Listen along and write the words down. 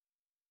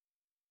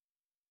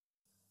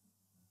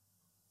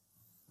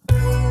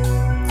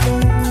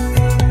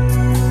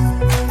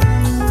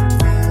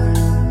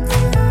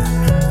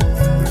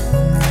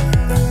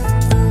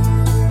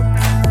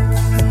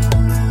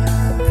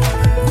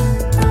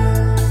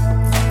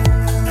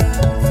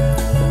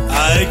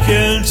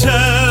can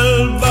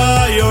tell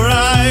by your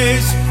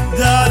eyes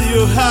that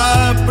you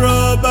have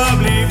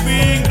probably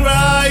been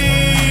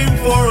crying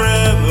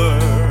forever.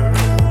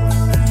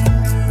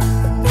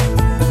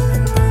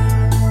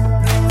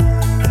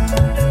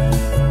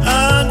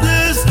 And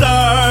the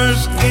stars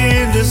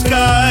in the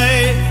sky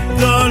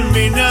don't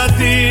mean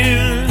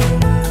nothing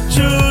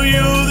to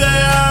you,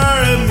 they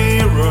are a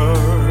mirror.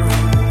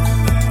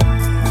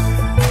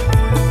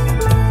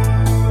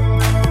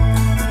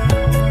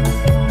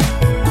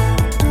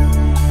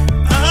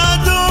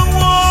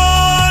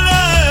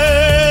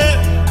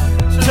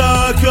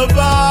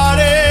 About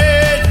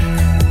it,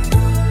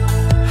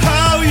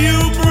 how you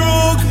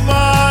broke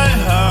my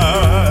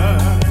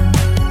heart.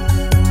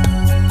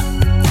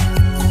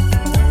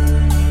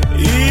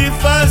 If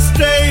I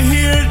stay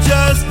here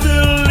just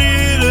a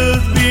little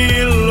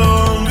bit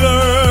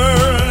longer,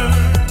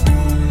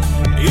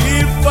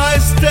 if I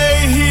stay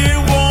here,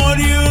 won't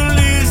you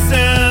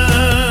listen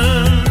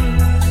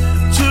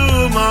to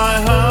my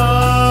heart?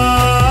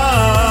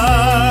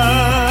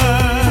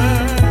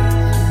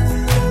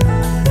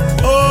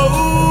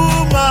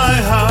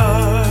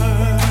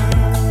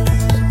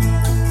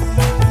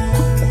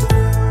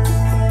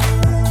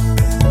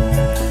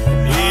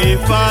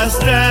 If I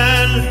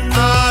stand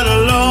out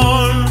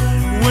alone,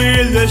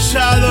 will the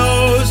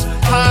shadows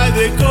hide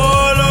the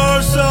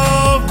colors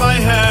of my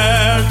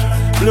heart?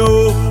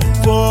 Blue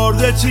for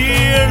the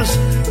tears,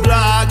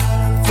 black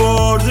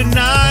for the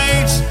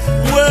nights,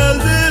 will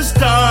the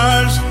stars